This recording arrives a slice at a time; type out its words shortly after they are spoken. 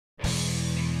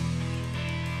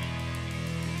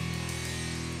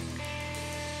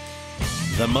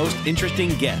The most interesting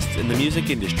guests in the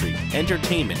music industry,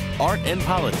 entertainment, art, and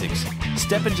politics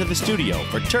step into the studio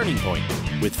for Turning Point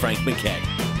with Frank MacKay.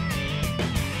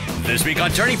 This week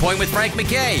on Turning Point with Frank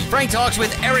MacKay, Frank talks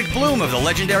with Eric Bloom of the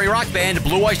legendary rock band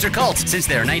Blue Oyster Cult. Since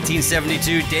their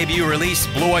 1972 debut release,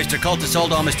 Blue Oyster Cult has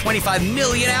sold almost 25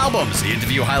 million albums. The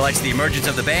interview highlights the emergence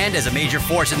of the band as a major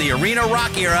force in the arena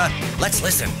rock era. Let's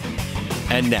listen.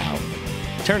 And now,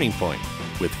 Turning Point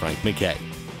with Frank MacKay.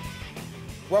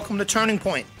 Welcome to Turning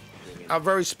Point. Our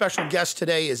very special guest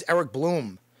today is Eric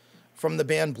Bloom from the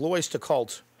band Blue Oyster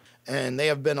Cult, and they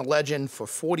have been a legend for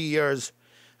 40 years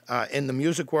in the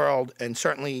music world, and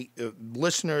certainly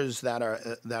listeners that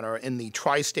are in the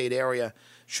tri-state area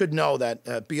should know that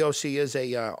BOC is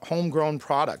a homegrown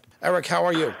product. Eric, how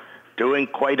are you? Doing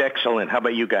quite excellent. How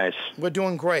about you guys? We're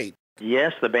doing great.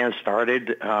 Yes, the band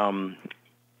started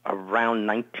around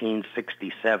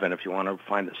 1967, if you want to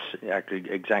find the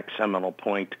exact seminal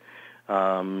point,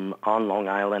 on Long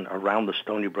Island, around the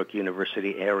Stony Brook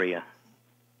University area.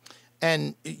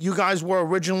 And you guys were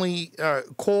originally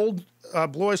called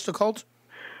Blue Oyster Cult?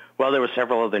 Well, there were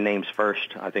several other names first.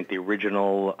 I think the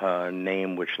original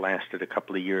name, which lasted a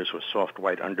couple of years, was Soft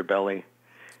White Underbelly.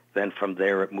 Then from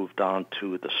there it moved on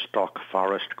to the Stalk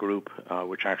Forest Group,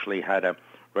 which actually had a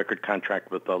record contract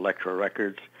with Elektra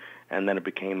Records. And then it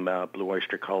became Blue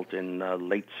Oyster Cult in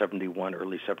late 71,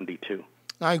 early 72.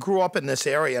 I grew up in this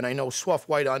area, and I know Soft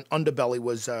White Underbelly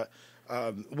was a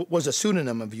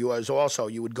pseudonym of yours also.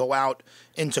 You would go out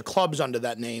into clubs under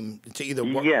that name to either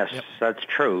work. Yes, Yep. That's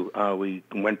true. We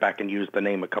went back and used the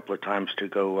name a couple of times to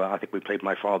go. I think we played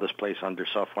my father's place under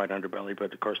Soft White Underbelly,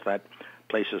 but of course that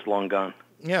place is long gone.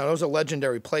 Yeah, it was a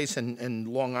legendary place in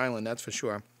Long Island, that's for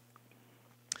sure.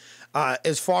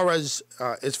 As far as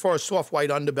Soft White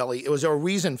Underbelly, was there a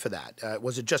reason for that?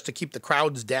 Was it just to keep the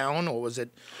crowds down, or was it?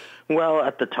 Well,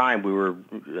 at the time we were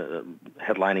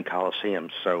headlining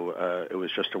Coliseums, so it was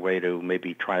just a way to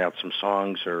maybe try out some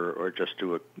songs, or just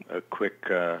do a quick,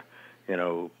 try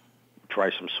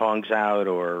some songs out,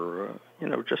 or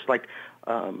just like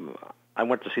I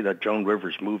went to see that Joan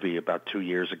Rivers movie about 2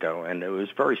 years ago, and it was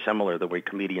very similar the way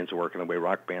comedians work and the way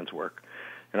rock bands work.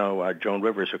 Joan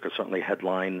Rivers, who could certainly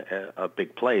headline a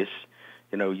big place,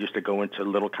 used to go into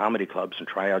little comedy clubs and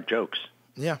try out jokes.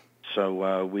 Yeah.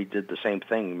 So we did the same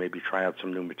thing, maybe try out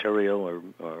some new material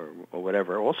or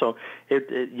whatever. Also,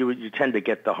 you tend to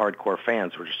get the hardcore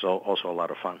fans, which is also a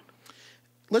lot of fun.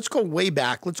 Let's go way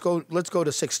back. Let's go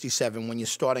to 67 when you're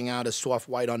starting out as Soft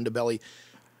White Underbelly.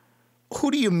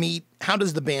 Who do you meet? How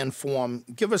does the band form?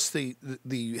 Give us the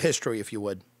history, if you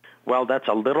would. Well, that's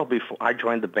a little before I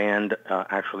joined the band,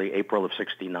 actually April of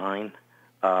 69.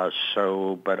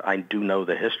 But I do know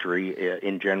the history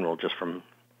in general just from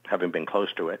having been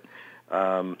close to it.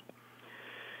 I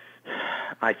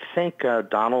think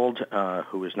Donald,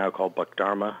 who is now called Buck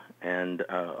Dharma, and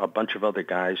a bunch of other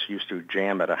guys used to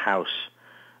jam at a house,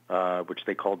 which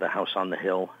they called the House on the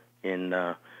Hill, in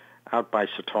out by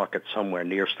Setauket somewhere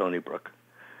near Stony Brook.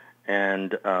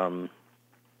 And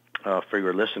for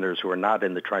your listeners who are not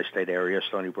in the tri-state area,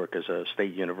 Stony Brook is a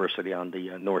state university on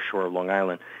the North Shore of Long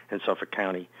Island in Suffolk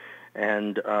County.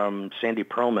 And Sandy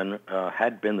Perlman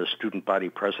had been the student body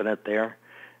president there,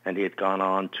 and he had gone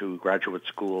on to graduate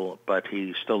school, but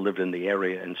he still lived in the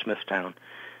area in Smithtown.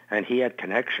 And he had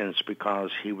connections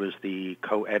because he was the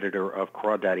co-editor of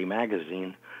Crawdaddy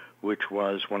magazine, which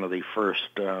was one of the first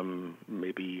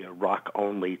maybe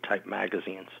rock-only type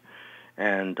magazines.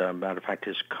 And matter of fact,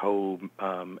 his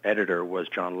co-editor was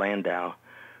John Landau,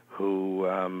 who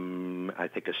I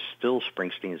think is still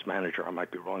Springsteen's manager. I might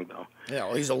be wrong, though. Yeah,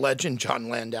 well, he's a legend, John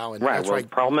Landau. And right, well,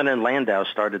 Perlman and Landau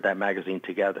started that magazine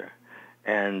together.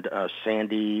 And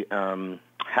Sandy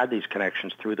had these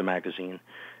connections through the magazine,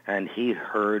 and he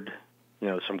heard,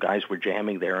 some guys were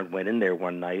jamming there and went in there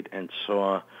one night and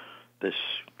saw this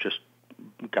just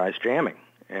guys jamming.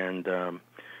 And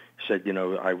said,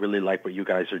 I really like what you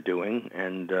guys are doing,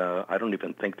 and I don't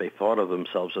even think they thought of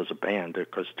themselves as a band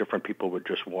because different people would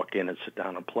just walk in and sit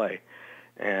down and play.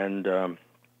 And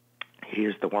he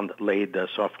is the one that laid the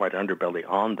Soft White Underbelly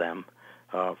on them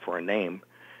for a name,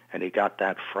 and he got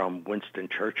that from Winston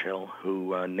Churchill,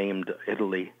 who named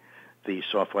Italy the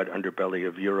Soft White Underbelly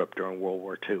of Europe during World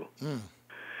War II. Mm.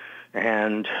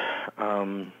 And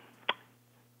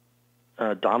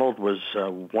Donald was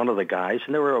one of the guys,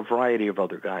 and there were a variety of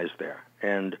other guys there.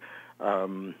 And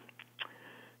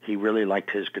he really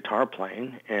liked his guitar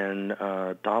playing, and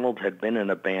Donald had been in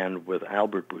a band with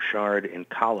Albert Bouchard in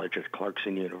college at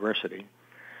Clarkson University.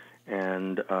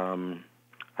 And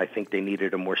I think they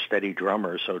needed a more steady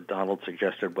drummer, so Donald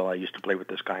suggested, well, I used to play with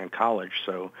this guy in college.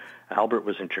 So Albert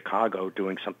was in Chicago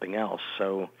doing something else.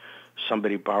 So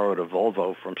somebody borrowed a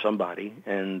Volvo from somebody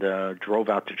and drove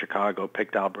out to Chicago,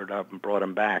 picked Albert up, and brought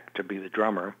him back to be the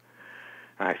drummer.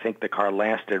 I think the car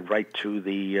lasted right to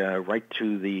the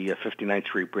 59th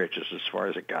Street Bridge, is as far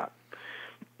as it got.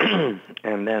 And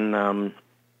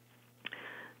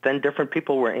then different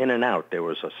people were in and out. There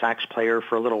was a sax player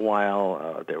for a little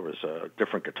while. There was a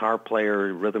different guitar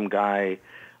player, rhythm guy,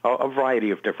 a variety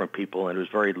of different people, and it was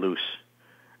very loose.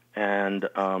 And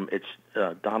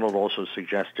Donald also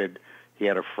suggested he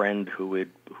had a friend who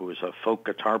was a folk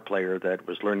guitar player that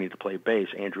was learning to play bass,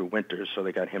 Andrew Winters, so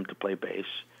they got him to play bass.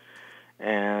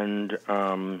 And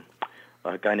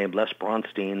a guy named Les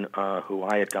Bronstein, who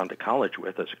I had gone to college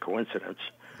with as a coincidence,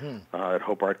 at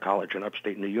Hobart College in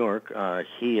upstate New York.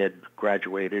 He had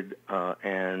graduated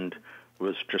and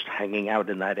was just hanging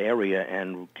out in that area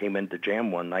and came in to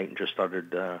jam one night and just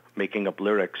started making up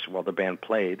lyrics while the band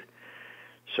played.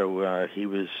 So he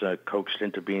was coaxed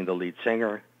into being the lead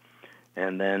singer.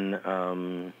 And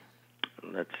then,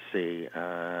 let's see,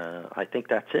 I think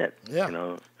that's it. Yeah. You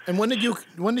know. And when did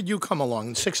you come along?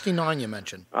 In '69, you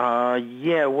mentioned.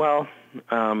 Yeah, well,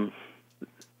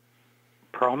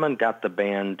 Perlman got the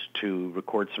band to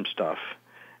record some stuff,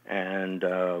 and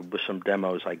with some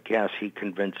demos, I guess, he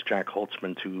convinced Jack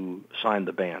Holtzman to sign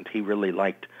the band. He really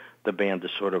liked the band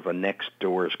as sort of a next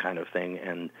doors kind of thing,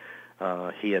 and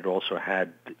he had also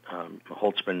had,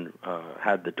 Holtzman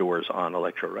had the Doors on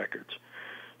Elektra Records.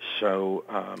 So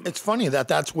it's funny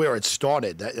that's where it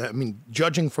started. I mean,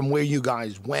 judging from where you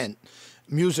guys went,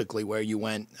 musically where you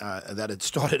went, that it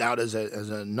started out as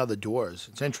another Doors.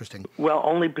 It's interesting. Well,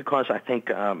 only because I think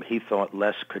he thought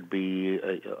Les could be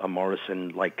a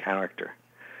Morrison-like character.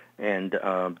 And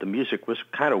the music was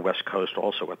kind of West Coast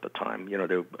also at the time. You know,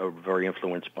 they were very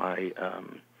influenced by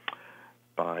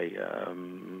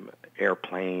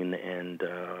Airplane and,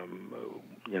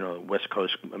 West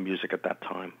Coast music at that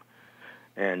time.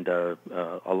 And a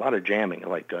lot of jamming,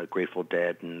 like Grateful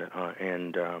Dead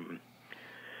and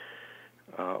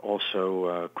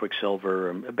also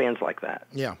Quicksilver, bands like that.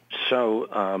 Yeah.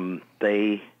 So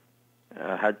they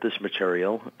had this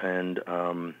material, and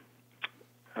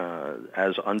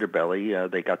as Underbelly,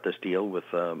 they got this deal with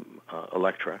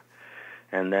Elektra,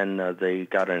 and then they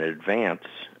got an advance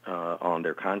on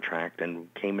their contract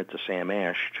and came into Sam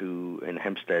Ash in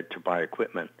Hempstead to buy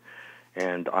equipment,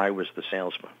 and I was the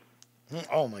salesman.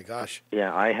 Oh, my gosh.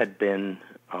 Yeah, I had been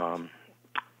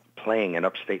playing in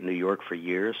upstate New York for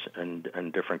years and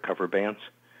different cover bands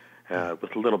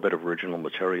with a little bit of original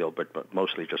material, but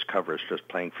mostly just covers, just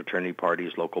playing fraternity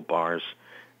parties, local bars,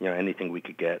 anything we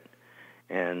could get.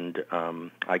 And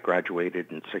I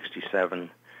graduated in '67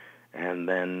 and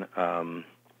then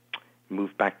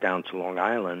moved back down to Long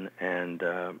Island, and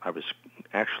I was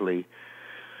actually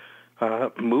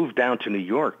moved down to New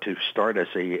York to start as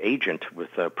an agent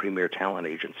with a Premier Talent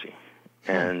Agency,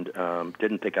 and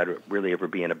didn't think I'd really ever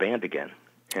be in a band again.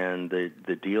 And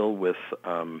the deal with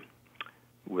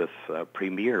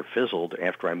Premier fizzled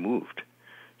after I moved,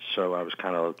 so I was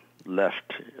kind of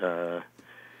left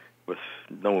with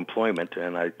no employment,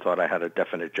 and I thought I had a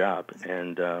definite job.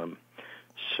 And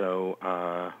so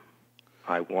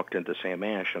I walked into Sam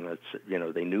Ash, and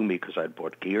they knew me because I'd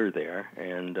bought gear there,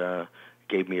 and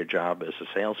gave me a job as a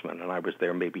salesman, and I was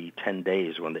there maybe 10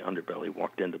 days when the Underbelly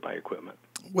walked in to buy equipment.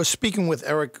 We're speaking with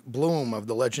Eric Bloom of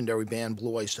the legendary band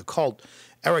Blue Oyster Cult.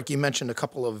 Eric, you mentioned a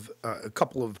couple of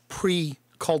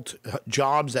pre-Cult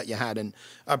jobs that you had in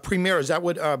Premier. Is that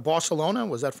what Barcelona?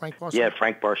 Was that Frank Barcelona? Yeah,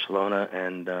 Frank Barcelona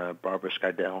and Barbara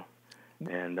Skydell,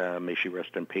 and may she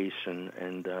rest in peace, and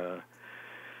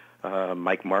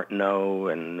Mike Martineau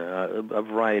and a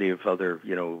variety of other,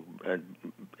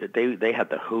 they had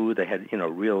the Who, they had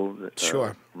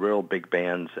real big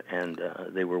bands, and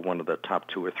they were one of the top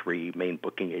 2 or 3 main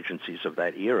booking agencies of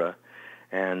that era.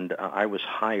 And I was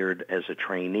hired as a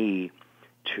trainee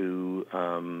to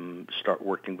start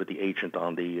working with the agent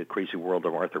on the Crazy World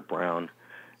of Arthur Brown,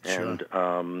 and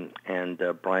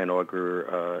Brian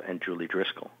Auger and Julie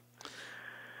Driscoll.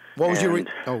 What was your?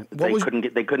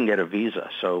 They couldn't get a visa,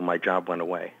 so my job went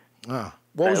away. At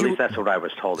least that's what I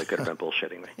was told. They could have been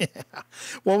bullshitting me. Yeah.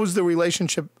 What was the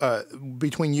relationship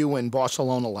between you and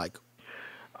Barcelona like?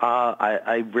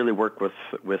 I really worked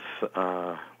with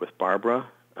Barbara.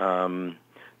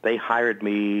 They hired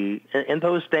me in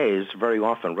those days. Very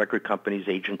often, record companies,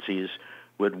 agencies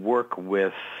would work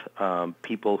with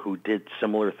people who did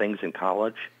similar things in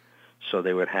college. So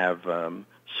they would have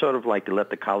sort of like let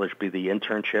the college be the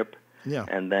internship,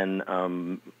 and then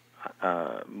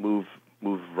move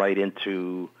right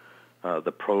into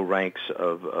the pro ranks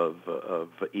of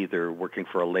either working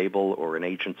for a label or an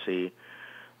agency.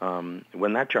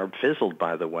 When that job fizzled,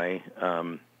 by the way,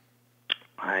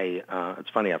 it's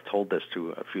funny, I've told this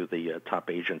to a few of the top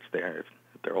agents there, if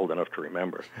they're old enough to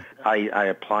remember. I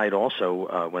applied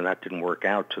also, when that didn't work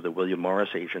out, to the William Morris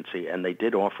Agency, and they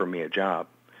did offer me a job.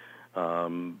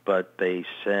 But they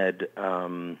said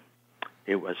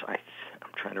it was, I'm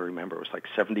trying to remember, it was like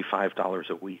 $75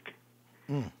 a week.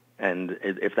 Mm. And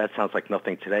if that sounds like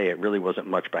nothing today, it really wasn't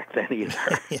much back then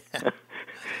either.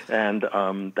 And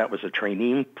that was a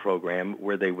trainee program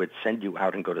where they would send you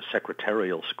out and go to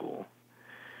secretarial school.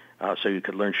 So you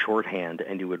could learn shorthand,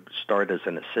 and you would start as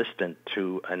an assistant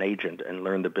to an agent and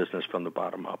learn the business from the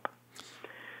bottom up.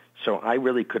 So I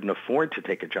really couldn't afford to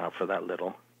take a job for that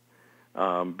little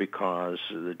because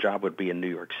the job would be in New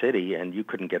York City, and you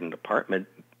couldn't get an apartment,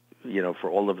 for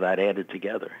all of that added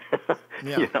together.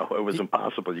 It was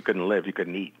impossible. You couldn't live. You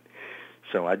couldn't eat.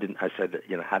 So I said,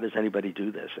 how does anybody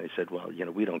do this? And they said, well,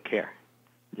 we don't care.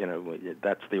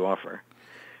 That's the offer.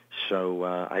 So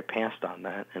I passed on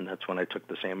that, and that's when I took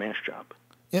the Sam Ash job.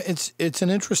 Yeah, it's an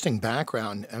interesting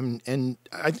background, and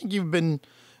I think you've been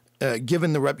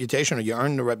given the reputation, or you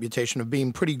earned the reputation of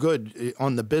being pretty good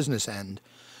on the business end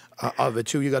of it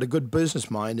too. You got a good business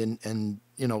mind, and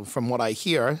from what I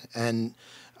hear, and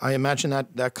I imagine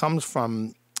that comes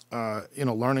from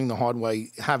learning the hard way,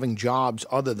 having jobs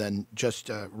other than just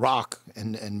rock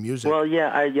and music. Well,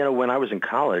 yeah, when I was in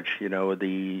college,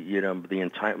 the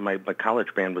entire my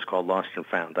college band was called Lost and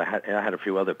Found. I had a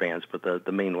few other bands, but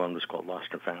the main one was called Lost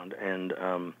and Found, and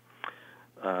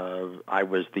I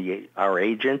was our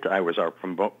agent. I was our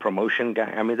promotion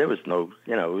guy. I mean, there was no,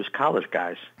 it was college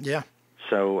guys. Yeah.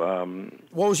 So,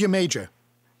 what was your major?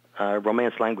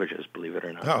 Romance languages, believe it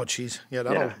or not. Oh, geez,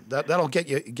 yeah, that'll get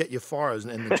you far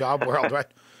in the job world, right?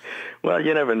 Well,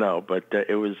 you never know, but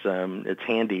it was it's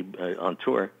handy on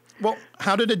tour. Well,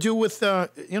 how did it do with I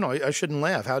shouldn't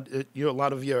laugh. How a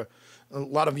lot of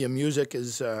your music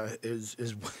is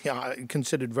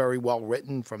considered very well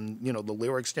written from the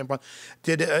lyric standpoint.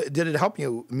 Did it help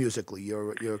you musically,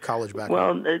 your college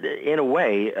background? Well, in a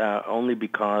way, only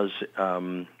because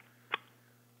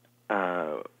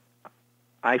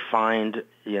I find,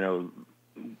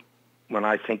 when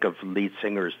I think of lead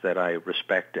singers that I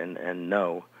respect and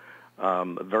know,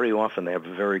 very often they have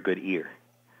a very good ear.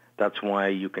 That's why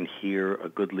you can hear a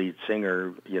good lead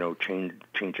singer, change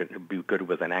it, be good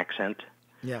with an accent,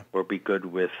 or be good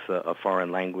with a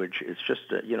foreign language. It's just,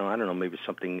 I don't know, maybe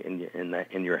something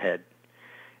in your head.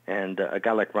 And a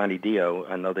guy like Ronnie Dio,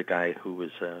 another guy who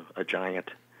was a giant.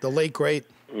 The late great.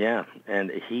 Yeah,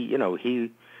 and he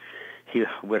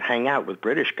would hang out with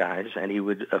British guys, and he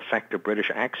would affect a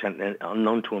British accent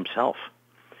unknown to himself,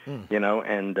 and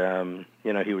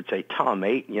he would say, "Tom,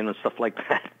 mate," stuff like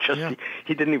that.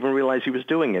 He didn't even realize he was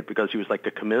doing it because he was like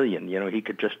a chameleon. He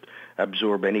could just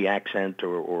absorb any accent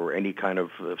or any kind of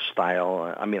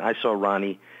style. I mean, I saw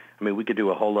Ronnie. I mean, we could do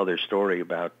a whole other story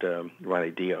about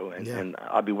Ronnie Dio, and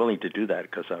I'd be willing to do that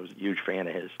because I was a huge fan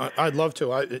of his. I'd love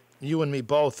to. You and me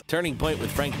both. Turning Point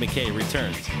with Frank MacKay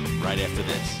returns right after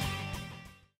this.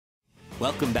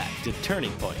 Welcome back to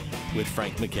Turning Point with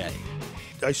Frank MacKay.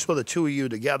 I saw the two of you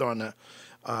together on the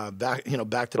back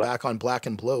to back on Black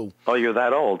and Blue. Oh, you're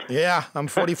that old? Yeah, I'm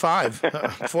 45.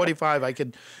 45. I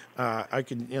could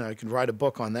write a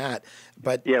book on that.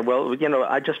 But yeah, well,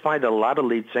 I just find a lot of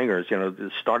lead singers,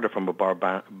 started from a bar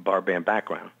band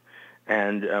background,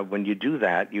 and when you do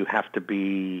that, you have to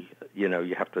be, you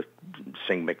have to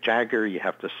sing Mick Jagger, you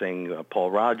have to sing Paul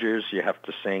Rogers, you have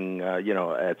to sing,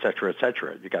 et cetera, et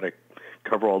cetera. You got to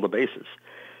cover all the bases.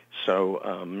 So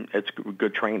it's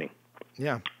good training.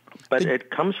 Yeah. But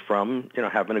it comes from,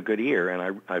 having a good ear.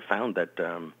 And I found that,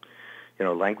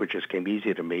 languages came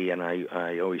easy to me, and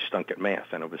I always stunk at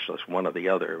math, and it was just one or the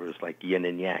other. It was like yin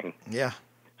and yang. Yeah.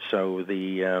 So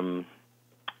when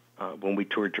we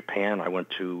toured Japan, I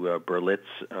went to Berlitz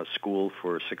school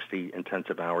for 60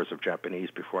 intensive hours of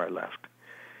Japanese before I left.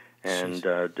 And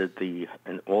did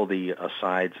all the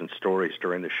asides and stories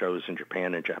during the shows in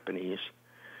Japan in Japanese,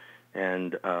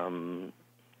 and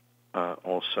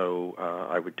also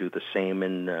I would do the same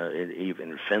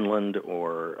even in Finland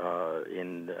or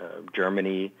in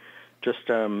Germany.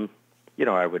 Just I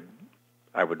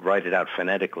would write it out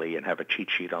phonetically and have a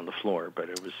cheat sheet on the floor, but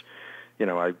it was,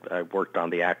 I worked on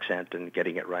the accent and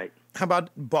getting it right. How about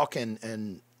Buck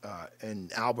and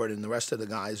Albert and the rest of the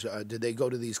guys? Did they go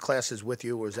to these classes with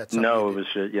you, or is that something? No, it was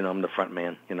I'm the front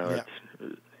man. I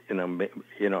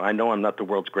know I'm not the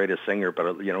world's greatest singer, but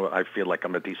I feel like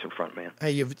I'm a decent front man.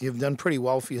 Hey, you've done pretty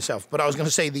well for yourself. But I was going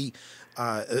to say the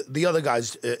other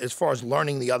guys, as far as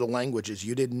learning the other languages,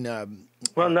 you didn't.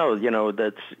 Well, no,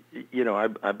 that's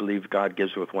I believe God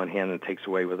gives with one hand and takes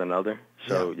away with another.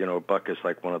 So Buck is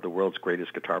like one of the world's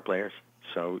greatest guitar players.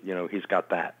 So, he's got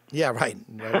that. Yeah, right.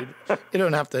 You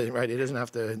don't have to, right? He doesn't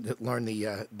have to learn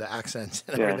the accents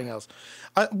and everything else.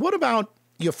 What about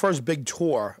your first big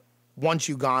tour once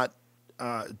you got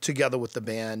together with the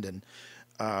band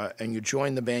and you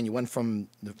joined the band? You went from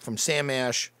Sam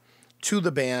Ash to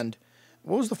the band.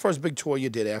 What was the first big tour you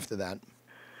did after that?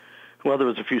 Well, there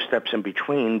was a few steps in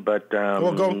between, but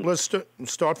let's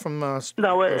start from. This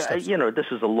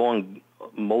is a long,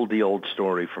 moldy old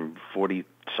story from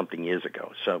 40-something years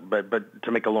ago. So, but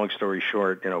to make a long story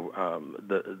short,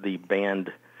 the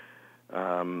band.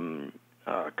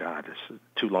 It's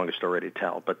too long a story to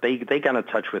tell. But they got in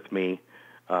touch with me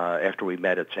after we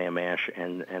met at Sam Ash,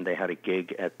 and they had a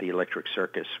gig at the Electric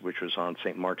Circus, which was on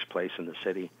St. Mark's Place in the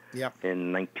city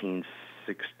in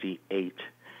 1968.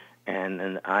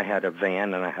 And I had a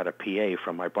van and I had a PA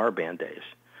from my bar band days.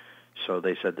 So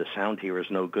they said, the sound here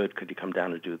is no good. Could you come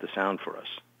down and do the sound for us?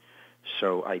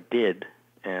 So I did,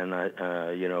 and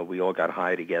we all got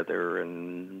high together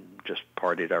and just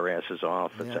partied our asses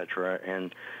off, etc.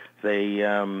 And they,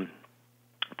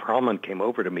 Perlman came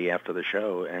over to me after the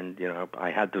show, and I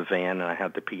had the van and I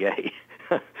had the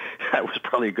PA. That was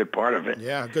probably a good part of it.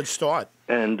 Yeah, good start.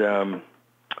 And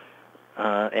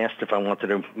asked if I wanted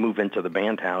to move into the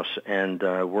band house and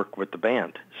work with the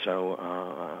band. So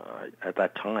at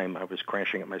that time, I was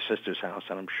crashing at my sister's house,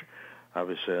 and I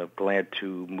was glad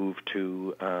to move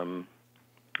to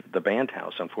the band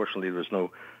house. Unfortunately, there was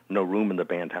no room in the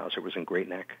band house. It was in Great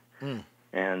Neck.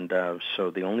 And so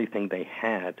the only thing they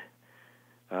had,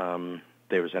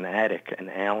 there was an attic, and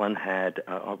Alan had,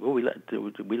 we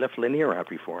left Lanier out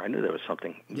before. I knew there was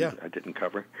something I didn't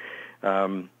cover.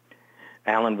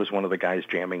 Alan was one of the guys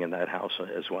jamming in that house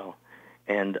as well.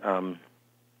 And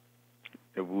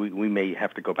we may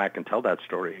have to go back and tell that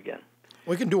story again.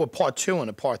 We can do a part 2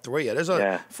 and a part 3.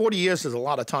 40 years is a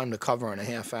lot of time to cover in a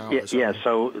half hour.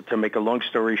 So to make a long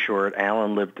story short,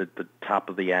 Alan lived at the top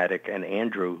of the attic, and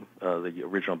Andrew, the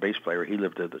original bass player, he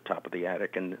lived at the top of the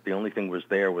attic, and the only thing was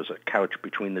a couch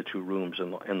between the two rooms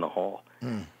in the hall.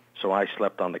 So I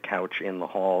slept on the couch in the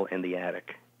hall in the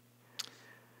attic.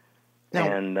 Now,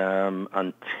 and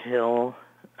until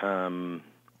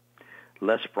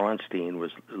Les Bronstein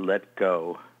was let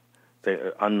go,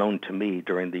 unknown to me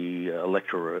during the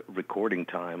Elektra recording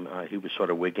time, he was sort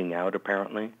of wigging out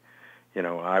apparently.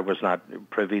 I was not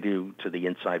privy to the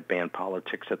inside band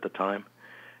politics at the time,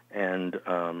 and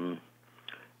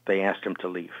they asked him to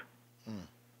leave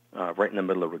right in the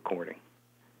middle of recording.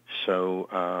 So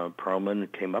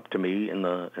Perlman came up to me in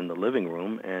the living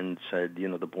room and said,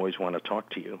 the boys want to talk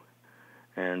to you.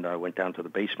 And I went down to the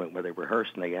basement where they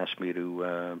rehearsed, and they asked me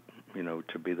to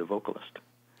be the vocalist.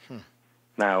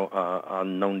 Now,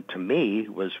 unknown to me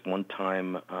was one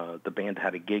time the band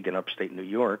had a gig in upstate New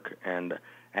York, and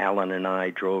Alan and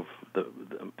I drove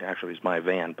actually it was my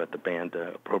van, but the band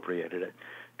appropriated it,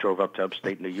 drove up to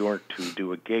upstate New York to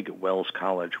do a gig at Wells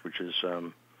College, which is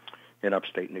in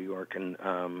upstate New York. And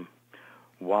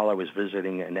while I was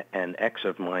visiting an ex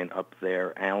of mine up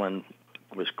there, Alan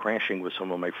was crashing with some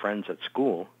of my friends at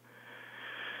school,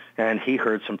 and he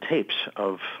heard some tapes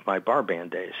of my bar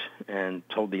band days and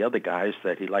told the other guys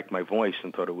that he liked my voice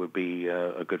and thought it would be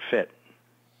a good fit.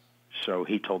 So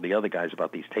he told the other guys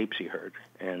about these tapes he heard,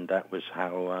 and that was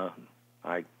how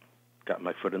I got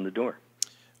my foot in the door.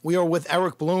 We are with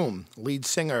Eric Bloom, lead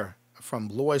singer from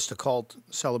Blue Oyster Cult,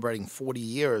 celebrating 40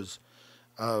 years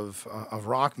of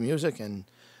rock music and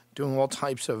doing all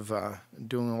types of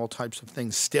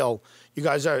things. Still, you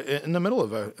guys are in the middle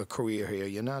of a career here.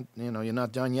 You're not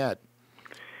done yet.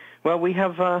 Well, we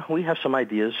have some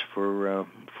ideas for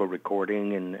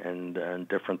recording and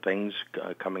different things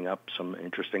coming up. Some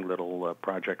interesting little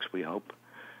projects, we hope,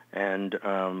 and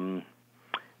of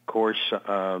course,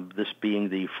 this being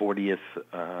the 40th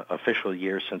official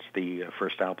year since the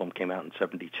first album came out in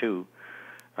 '72,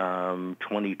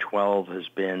 2012 has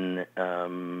been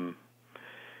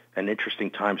an interesting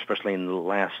time, especially in the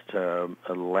last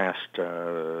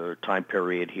time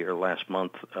period here. Last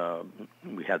month,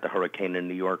 we had the hurricane in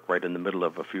New York right in the middle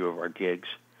of a few of our gigs,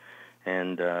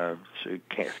 and so it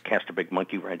cast a big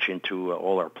monkey wrench into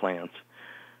all our plans.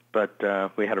 But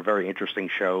we had a very interesting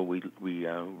show. We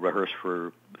rehearsed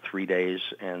for 3 days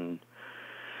and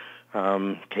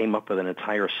came up with an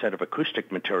entire set of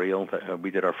acoustic material.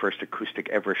 We did our first acoustic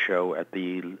ever show at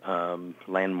the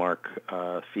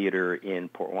Landmark Theater in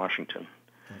Port Washington.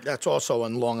 That's also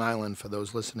on Long Island for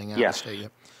those listening out of state.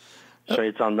 So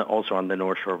it's also on the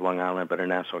North Shore of Long Island, but in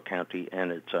Nassau County,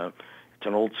 and it's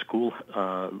an old school.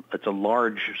 It's a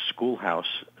large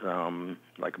schoolhouse,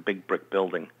 like a big brick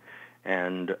building,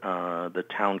 and the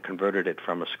town converted it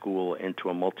from a school into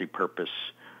a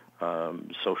multi-purpose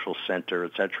social center,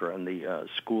 etc. And the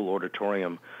school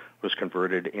auditorium was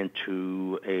converted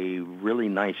into a really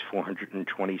nice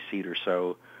 420-seat or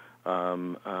so,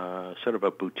 sort of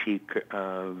a boutique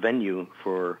venue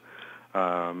for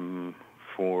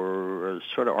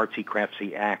sort of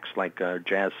artsy-craftsy acts like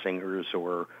jazz singers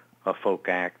or a folk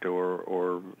act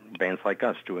or bands like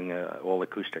us doing all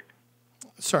acoustic.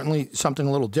 Certainly something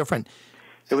a little different.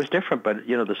 It was different, but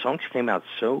the songs came out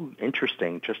so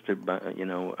interesting, just to,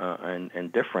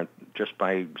 and different, just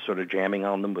by sort of jamming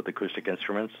on them with acoustic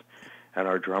instruments. And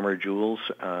our drummer Jules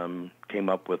came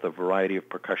up with a variety of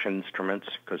percussion instruments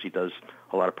because he does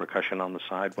a lot of percussion on the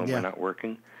side when we're not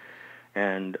working.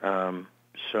 And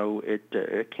so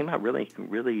it came out really.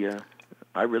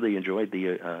 I really enjoyed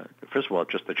the. First of all,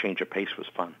 just the change of pace was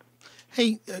fun.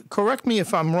 Hey, correct me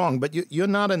if I'm wrong, but you're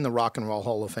not in the Rock and Roll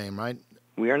Hall of Fame, right?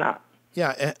 We are not.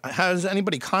 Yeah. Has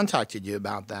anybody contacted you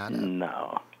about that?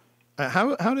 No.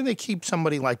 How do they keep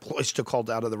somebody like Blue Oyster Cult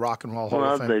out of the Rock and Roll Hall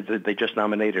of Fame? Well, they just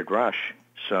nominated Rush,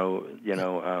 so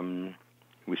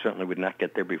we certainly would not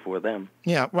get there before them.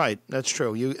 Yeah, right. That's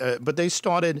true. But they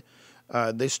started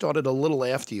a little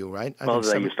after you, right?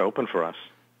 They used to open for us.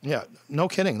 Yeah, no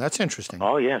kidding. That's interesting.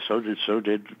 Oh yeah, so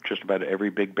did just about every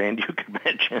big band you could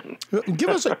mention. Give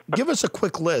us a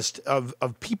quick list of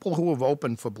people who have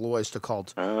opened for Blue Oyster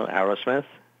Cult. Aerosmith,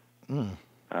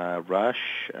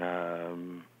 Rush,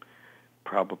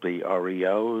 probably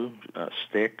REO,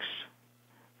 Styx.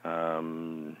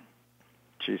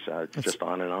 Just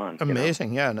on and on.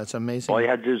 Amazing, yeah, that's amazing. All you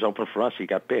had to do is open for us. You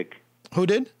got big. Who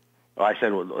did? Well, I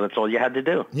said that's all you had to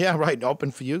do. Yeah, right. Open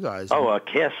for you guys. Oh,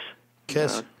 Kiss.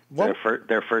 Kiss.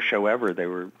 Their first show ever.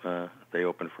 They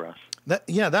opened for us.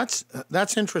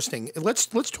 That's interesting. Let's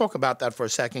talk about that for a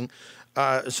second.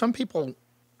 Some people,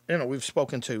 we've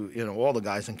spoken to all the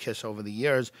guys in Kiss over the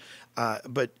years,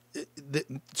 but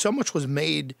so much was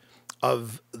made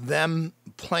of them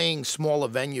playing smaller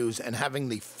venues and having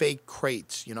the fake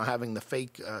crates, having the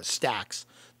fake stacks,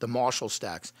 the Marshall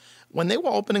stacks. When they were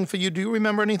opening for you, do you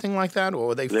remember anything like that, or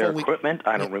were they their fully... equipment?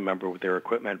 I don't remember their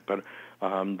equipment, but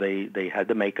they had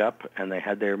the makeup and they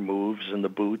had their moves and the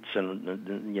boots and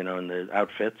and the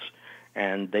outfits,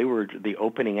 and they were the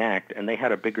opening act, and they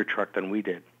had a bigger truck than we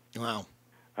did. Wow.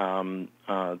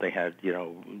 They had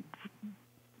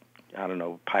I don't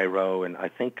know, pyro, and I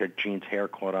think Gene's hair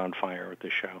caught on fire at the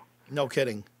show. No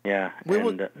kidding. Yeah.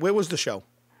 Where was the show?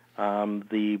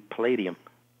 The Palladium.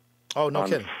 Oh, no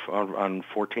kidding. On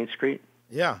 14th Street.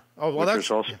 Yeah. Oh, well, that's...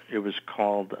 It was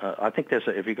called, I think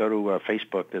if you go to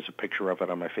Facebook, there's a picture of it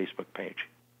on my Facebook page.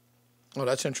 Oh,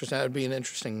 that's interesting. That would be an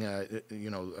interesting,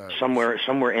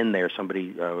 Somewhere in there,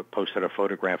 somebody posted a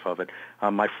photograph of it.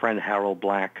 My friend Harold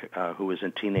Black, who was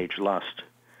in Teenage Lust,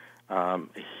 I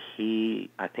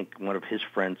think one of his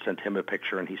friends sent him a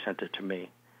picture, and he sent it to me.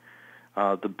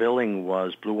 The billing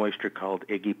was Blue Oyster Cult,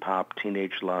 Iggy Pop,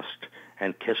 Teenage Lust,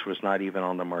 and Kiss was not even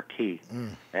on the marquee.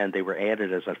 And they were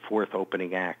added as a fourth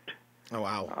opening act. Oh,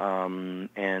 wow.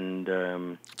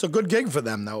 It's a good gig for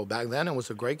them, though. Back then, it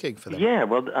was a great gig for them. Yeah,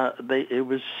 well, it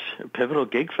was a pivotal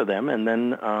gig for them. And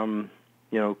then,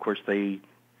 of course, their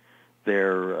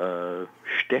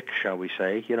shtick, shall we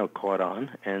say, caught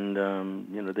on, and,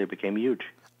 they became huge.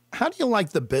 How do you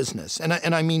like the business? And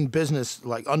I mean business,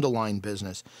 like underlying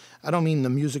business. I don't mean the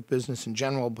music business in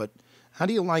general, but how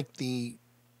do you like the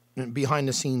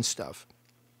behind-the-scenes stuff?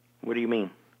 What do you mean?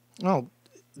 Oh,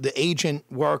 the agent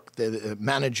work, the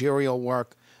managerial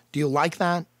work. Do you like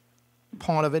that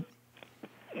part of it?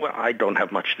 Well, I don't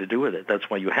have much to do with it. That's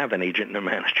why you have an agent and a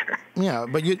manager. Yeah,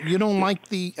 but you don't like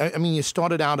I mean, you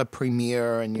started out at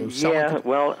Premiere and you...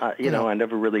 I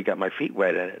never really got my feet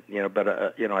wet in it, but,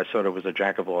 I sort of was a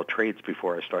jack of all trades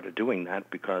before I started doing that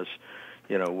because,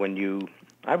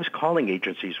 I was calling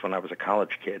agencies when I was a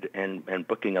college kid and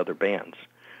booking other bands.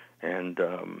 And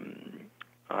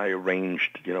I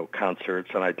arranged,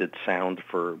 concerts, and I did sound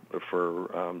for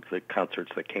the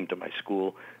concerts that came to my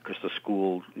school because the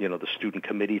school, the student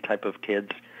committee type of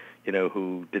kids,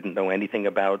 who didn't know anything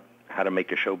about how to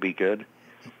make a show be good.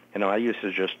 I used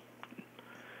to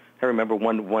I remember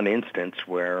one instance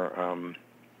where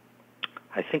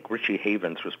I think Richie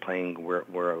Havens was playing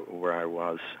where I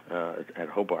was at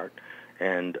Hobart,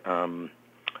 and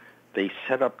they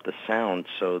set up the sound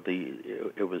so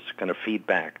it was going to feed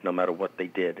back no matter what they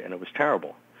did, and it was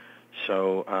terrible.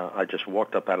 So I just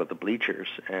walked up out of the bleachers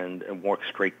and walked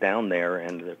straight down there,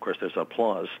 and of course there's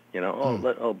applause.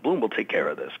 Bloom will take care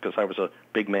of this because I was a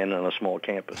big man on a small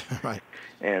campus, right?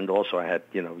 And also I had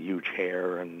huge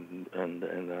hair and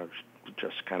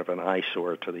just kind of an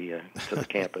eyesore to the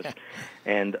campus,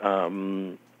 and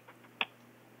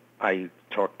I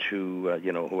talked to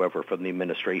whoever from the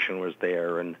administration was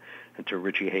there, and to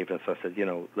Richie Havens. I said,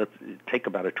 let's take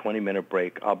about a 20-minute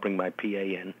break. I'll bring my PA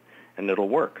in, and it'll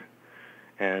work.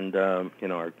 And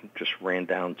I just ran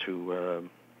down to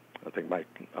I think my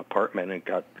apartment and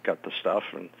got the stuff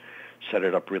and set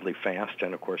it up really fast.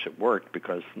 And of course it worked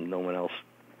because no one else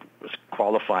was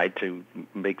qualified to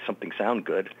make something sound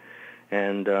good.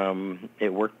 And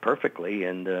it worked perfectly.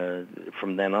 And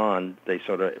from then on, they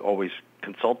sort of always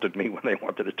consulted me when they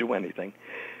wanted to do anything.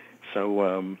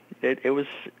 So it was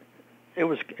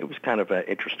kind of an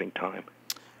interesting time.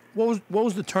 What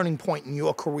was the turning point in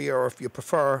your career, or if you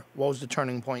prefer, what was the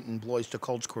turning point in Blue Oyster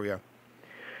Cult's career?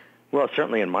 Well,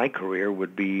 certainly in my career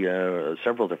would be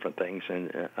several different things,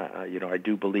 and I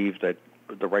do believe that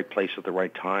the right place at the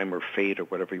right time, or fate, or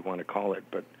whatever you want to call it.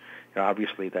 But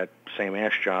obviously, that Sam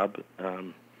Ash job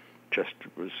just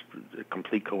was a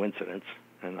complete coincidence,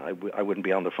 and I wouldn't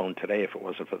be on the phone today if it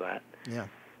wasn't for that. Yeah.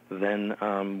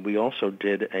 Then we also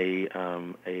did a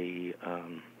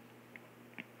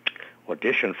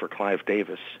audition for Clive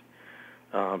Davis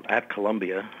at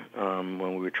Columbia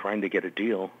when we were trying to get a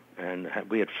deal, and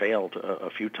we had failed a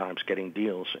few times getting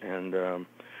deals, and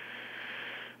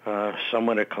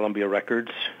someone at Columbia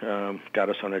Records got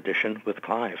us on audition with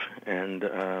Clive, and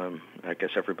I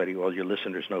guess all your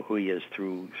listeners know who he is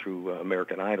through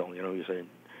American Idol.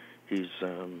 He's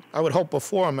I would hope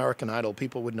before American Idol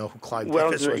people would know who Clive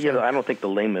Davis was. I don't think the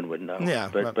layman would know. Yeah,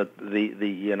 but he's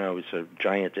a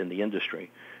giant in the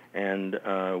industry. And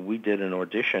we did an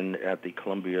audition at the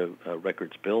Columbia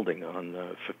Records building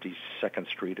on 52nd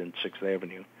Street and 6th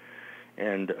Avenue,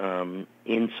 and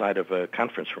inside of a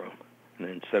conference room. And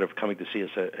instead of coming to see us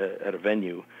at a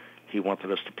venue, he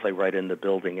wanted us to play right in the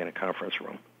building in a conference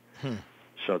room.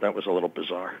 So that was a little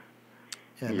bizarre.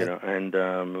 Yeah, and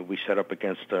we set up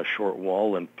against a short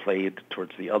wall and played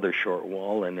towards the other short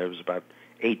wall, and there was about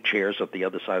 8 chairs at the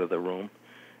other side of the room,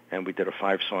 and we did a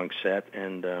 5-song set,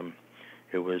 and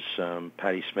it was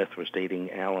Patti Smith was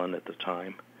dating Alan at the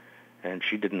time, and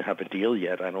she didn't have a deal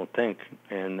yet, I don't think,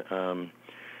 and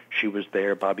she was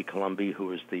there. Bobby Colomby, who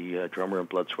was the drummer in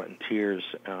Blood, Sweat, and Tears,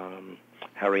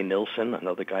 Harry Nilsson,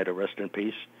 another guy to rest in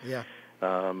peace,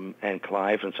 and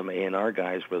Clive and some A&R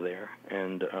guys were there,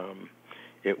 and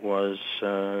it was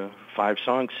a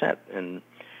 5-song set, and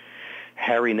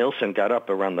Harry Nilsson got up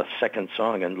around the second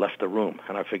song and left the room,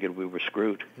 and I figured we were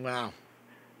screwed. Wow.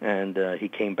 And he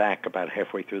came back about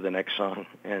halfway through the next song,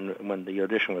 and when the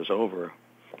audition was over,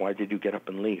 why did you get up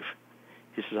and leave?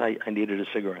 He says, I needed a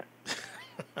cigarette.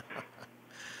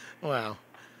 Wow.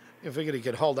 You figured he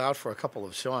could hold out for a couple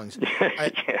of songs.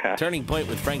 Yeah. Turning Point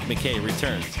with Frank MacKay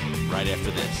returns right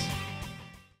after this.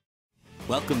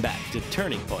 Welcome back to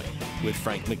Turning Point with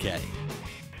Frank MacKay.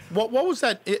 What was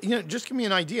that? Just give me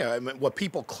an idea. I mean, were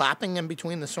people clapping in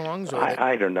between the songs? Or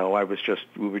I don't know.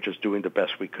 We were just doing the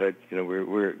best we could. We're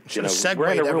we're in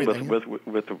a room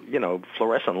with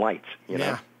fluorescent lights.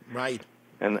 Yeah, right.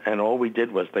 And all we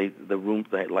did was the room,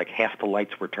 like half the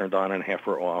lights were turned on and half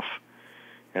were off,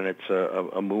 and it's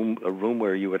a room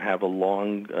where you would have a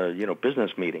long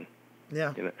business meeting.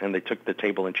 Yeah. And they took the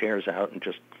table and chairs out and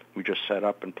we just set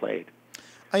up and played.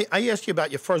 I asked you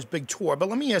about your first big tour, but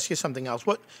let me ask you something else.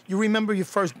 What you remember your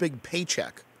first big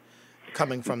paycheck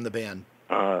coming from the band?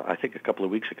 I think a couple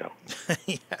of weeks ago.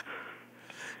 Yeah.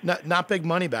 Not big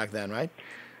money back then, right?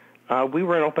 We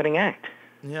were an opening act.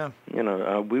 Yeah.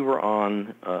 We were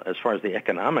on, as far as the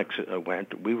economics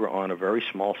went, we were on a very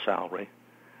small salary,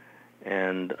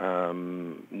 and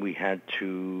we had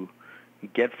to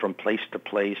get from place to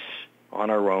place on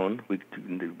our own. We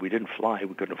didn't fly.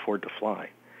 We couldn't afford to fly.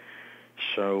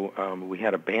 So we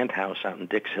had a band house out in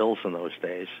Dix Hills in those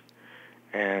days,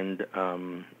 and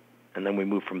then we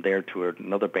moved from there to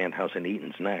another band house in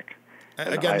Eaton's Neck.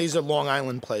 Again, these are Long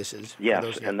Island places.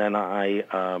 Yes, and then I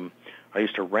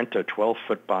used to rent a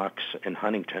 12-foot box in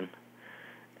Huntington,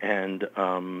 and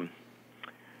there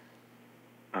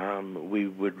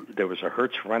was a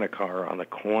Hertz rent-a-car on the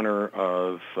corner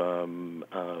of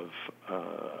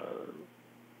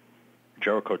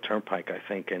Jericho Turnpike, I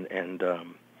think, and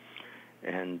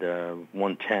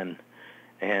 110,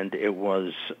 and it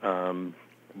was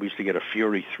we used to get a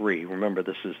Fury 3. Remember,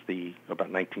 this is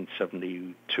about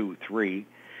 1972-3,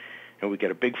 and we get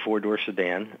a big 4-door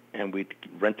sedan, and we'd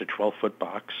rent a 12-foot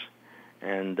box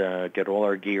and get all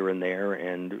our gear in there,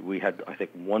 and we had, I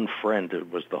think, one friend that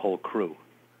was the whole crew.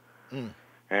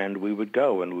 And we would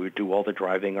go, and we would do all the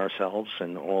driving ourselves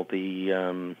and all the,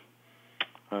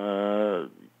 all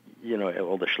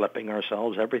the schlepping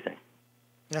ourselves, everything.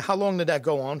 Now, how long did that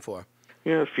go on for?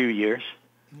 A few years.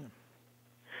 Yeah.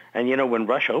 And, when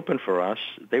Rush opened for us,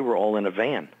 they were all in a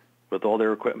van with all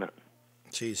their equipment.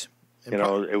 Jeez. You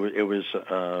know, it was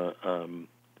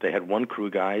they had one crew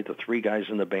guy, the three guys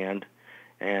in the band,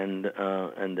 and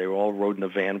they all rode in the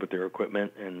van with their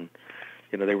equipment, and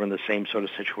you know, they were in the same sort of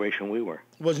situation we were.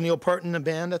 Was Neil Peart in the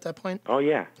band at that point? Oh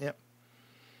yeah. Yep.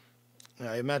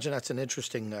 I imagine that's an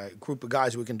interesting group of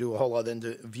guys. We can do a whole other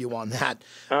view on that.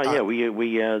 Yeah, we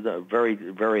very,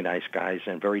 very nice guys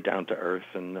and very down to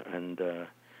earth, and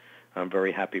I'm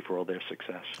very happy for all their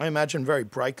success. I imagine very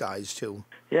bright guys too.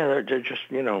 Yeah, they're just,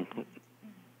 you know,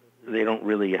 they don't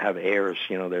really have airs.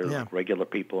 You know, they're regular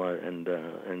people,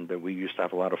 and we used to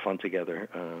have a lot of fun together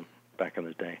back in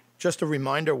the day. Just a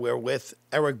reminder, we're with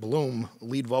Eric Bloom,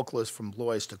 lead vocalist from Blue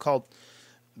Oyster Cult.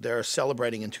 They're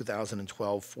celebrating in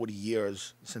 2012 40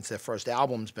 years since their first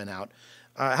album's been out.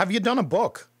 Have you done a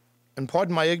book? And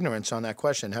pardon my ignorance on that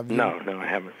question. Have you? No, I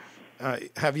haven't.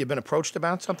 Have you been approached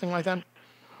about something like that?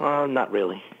 Not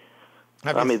really.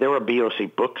 I mean, there were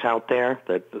BOC books out there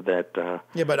that.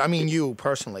 Yeah, but I mean, you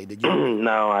personally, did you?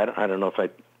 No, I don't know if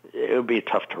it would be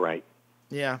tough to write.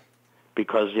 Yeah.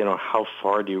 Because, you know, how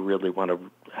far do you really want to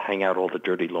hang out all the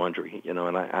dirty laundry, you know,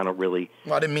 and I don't really.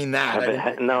 Well, I didn't mean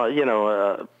that. No, you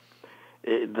know,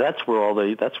 that's where all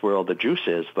the juice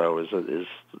is, though. Is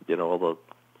you know, all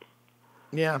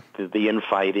the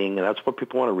infighting, and that's what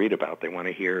people want to read about. They want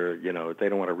to hear, you know, they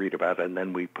don't want to read about it. And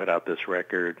then we put out this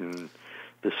record, and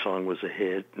this song was a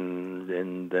hit,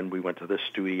 and then we went to the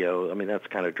studio. I mean, that's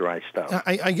kind of dry stuff.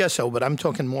 I guess so, but I'm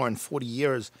talking more in 40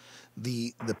 years.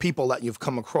 The people that you've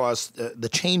come across, the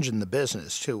change in the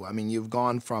business too. I mean, you've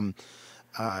gone from,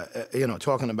 you know,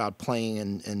 talking about playing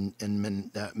in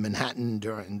Manhattan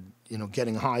during, you know,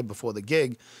 getting high before the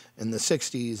gig in the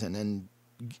 60s, and then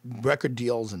record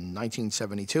deals in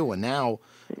 1972, and now,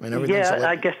 I mean, everything's. Yeah,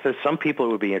 I guess to some people it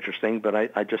would be interesting, but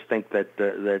I just think that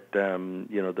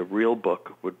you know, the real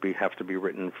book would have to be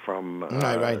written from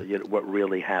right. You know, what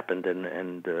really happened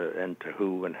and to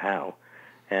who and how.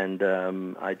 And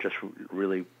I just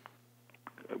really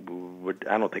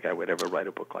I don't think I would ever write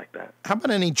a book like that. How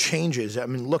about any changes? I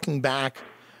mean, looking back,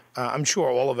 I'm sure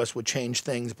all of us would change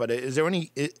things, but is there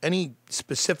any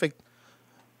specific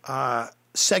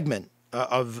segment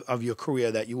of your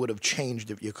career that you would have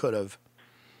changed if you could have?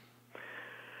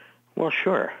 Well,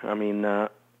 sure. I mean,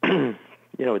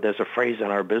 you know, there's a phrase in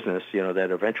our business, you know,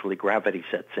 that eventually gravity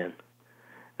sets in.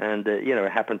 And, you know,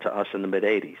 it happened to us in the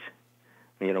mid-'80s.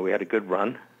 You know, we had a good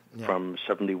run from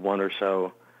 71 or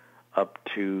so up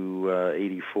to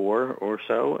 84 or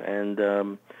so, and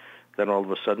then all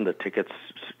of a sudden the tickets,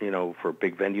 you know, for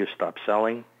big venues stopped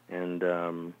selling,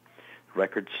 and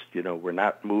records, you know, were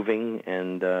not moving,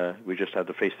 and we just had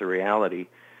to face the reality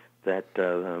that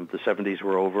the 70s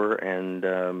were over,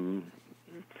 and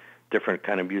different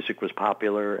kind of music was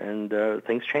popular, and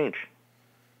things changed.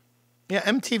 Yeah,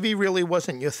 MTV really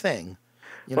wasn't your thing.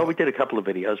 Well, we did a couple of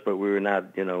videos, but we were not,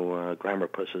 you know, glamour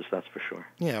pusses, that's for sure.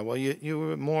 Yeah, well, you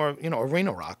were more, you know,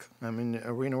 arena rock. I mean,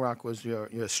 arena rock was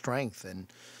your strength,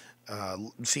 and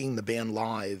seeing the band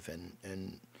live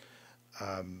and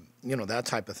you know, that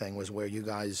type of thing was where you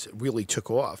guys really took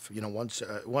off. You know,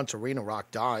 once arena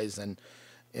rock dies, and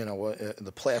you know,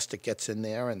 the plastic gets in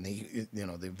there, and the, you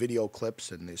know, the video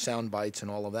clips and the sound bites and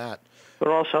all of that. But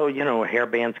also, you know, hair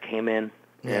bands came in.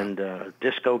 Yeah. And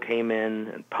disco came in,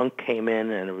 and punk came in,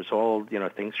 and it was all, you know,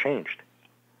 things changed.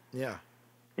 Yeah.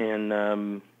 And,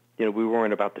 you know, we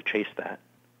weren't about to chase that.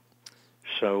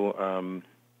 So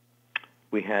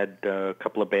we had a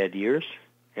couple of bad years,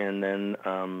 and then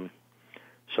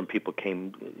some people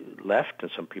left,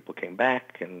 and some people came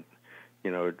back, and,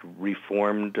 you know, it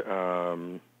reformed,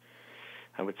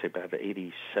 I would say about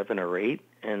 87 or 8,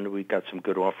 and we got some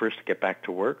good offers to get back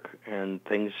to work, and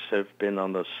things have been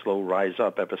on the slow rise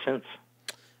up ever since.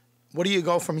 What do you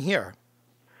go from here?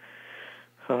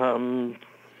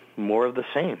 More of the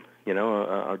same. You know,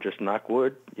 I'll just knock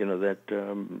wood, you know, that,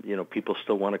 you know, people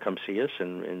still want to come see us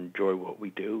and enjoy what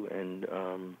we do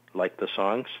and like the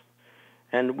songs.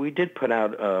 And we did put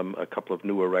out a couple of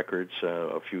newer records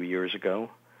a few years ago,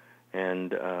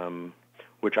 and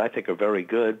which I think are very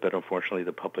good, but unfortunately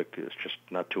the public is just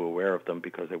not too aware of them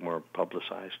because they weren't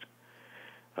publicized.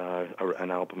 An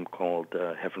album called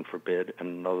Heaven Forbid, and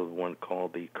another one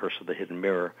called The Curse of the Hidden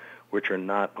Mirror, which are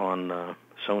not on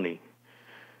Sony.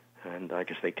 And I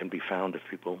guess they can be found if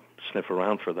people sniff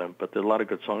around for them. But there are a lot of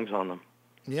good songs on them.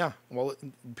 Yeah, well,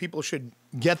 people should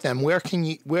get them. Where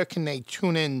can they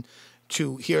tune in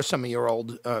to hear some of your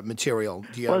old material?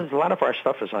 Well, a lot of our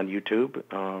stuff is on YouTube.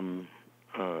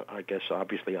 I guess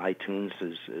obviously iTunes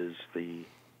is the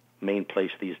main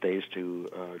place these days to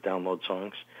download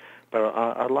songs. But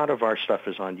a lot of our stuff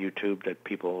is on YouTube that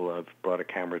people have brought a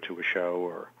camera to a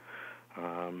show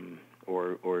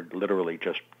or literally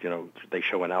just, they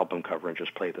show an album cover and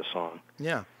just play the song.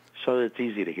 Yeah. So it's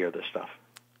easy to hear this stuff.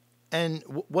 And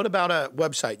what about a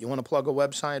website? You want to plug a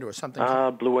website or something?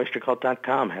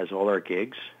 BlueOysterCult.com has all our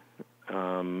gigs.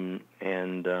 And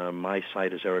my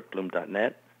site is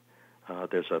ericbloom.net.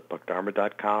 There's a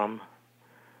buckdharma.com.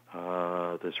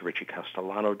 There's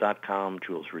richiecastellano.com,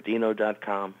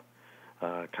 julesrodino.com.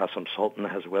 Qasim Sultan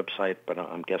has a website, but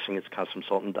I'm guessing it's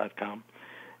qasimsultan.com.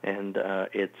 And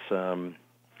it's,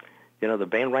 the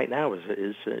band right now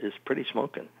is pretty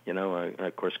smoking.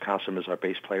 Of course, Qasim is our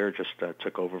bass player, just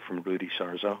took over from Rudy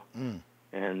Sarzo.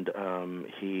 And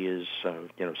he is,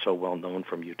 so well known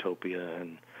from Utopia,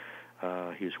 and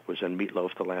he was in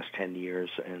Meatloaf the last 10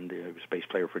 years, and he was bass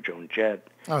player for Joan Jett.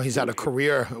 Oh, he's had a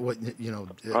career,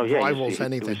 rivals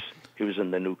anything. He was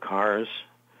in the New Cars.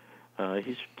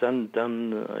 He's done.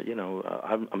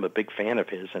 I'm a big fan of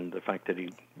his, and the fact that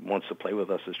he wants to play with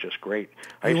us is just great.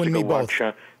 I used to go watch.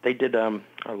 They did a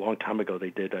long time ago. They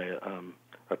did a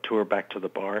tour back to the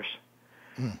bars,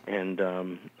 and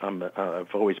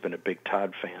I've always been a big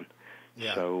Todd fan.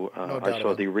 Yeah, so no I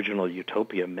saw the original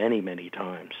Utopia many, many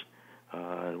times.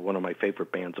 One of my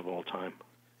favorite bands of all time.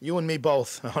 You and me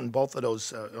both on both of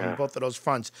those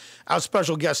fronts. Our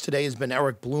special guest today has been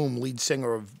Eric Bloom, lead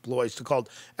singer of Blue Oyster Cult.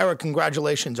 Eric,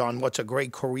 congratulations on what's a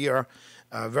great career.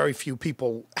 Very few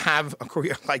people have a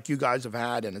career like you guys have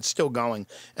had, and it's still going.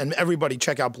 And everybody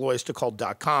check out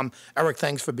blueoystercult.com. Eric,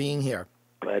 thanks for being here.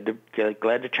 Glad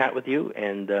to chat with you.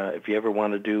 And if you ever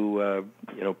want to do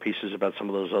pieces about some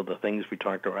of those other things we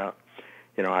talked about,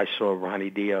 I saw Ronnie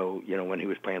Dio, when he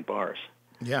was playing bars.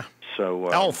 Yeah. So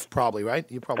Elf, probably, right?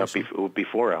 You probably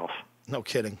before Elf. No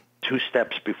kidding. 2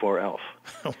 steps before Elf.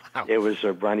 Wow. It was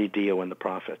Ronnie Dio and the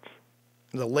Prophets.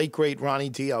 The late great Ronnie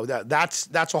Dio. That's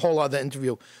a whole other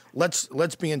interview.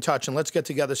 Let's be in touch and let's get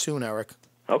together soon, Eric.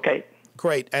 Okay.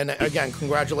 Great. And again,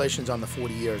 congratulations on the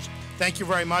 40 years. Thank you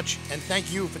very much, and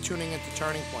thank you for tuning into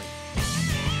Turning Point.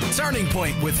 Turning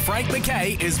Point with Frank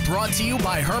MacKay is brought to you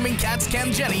by Herman Katz,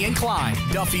 Jenny and Klein,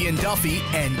 Duffy & Duffy,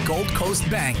 and Gold Coast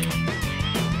Bank.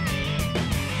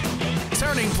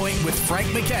 Turning Point with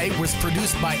Frank MacKay was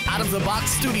produced by Out of the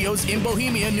Box Studios in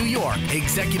Bohemia, New York.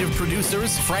 Executive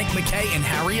producers Frank MacKay and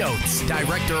Harry Oates.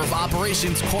 Director of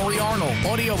Operations Corey Arnold.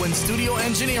 Audio and studio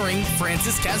engineering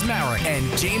Francis Kazmarek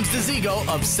and James DeZigo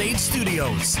of Sage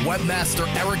Studios. Webmaster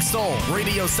Eric Stoll.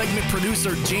 Radio segment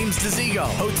producer James DeZigo.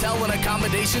 Hotel and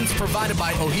accommodations provided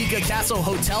by Ohiga Castle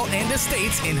Hotel and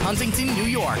Estates in Huntington, New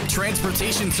York.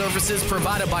 Transportation services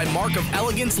provided by Mark of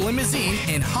Elegance Limousine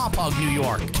in Hauppauge, New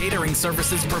York. Catering services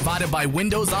provided by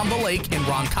Windows on the Lake in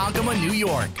Ronkonkoma, New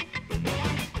York.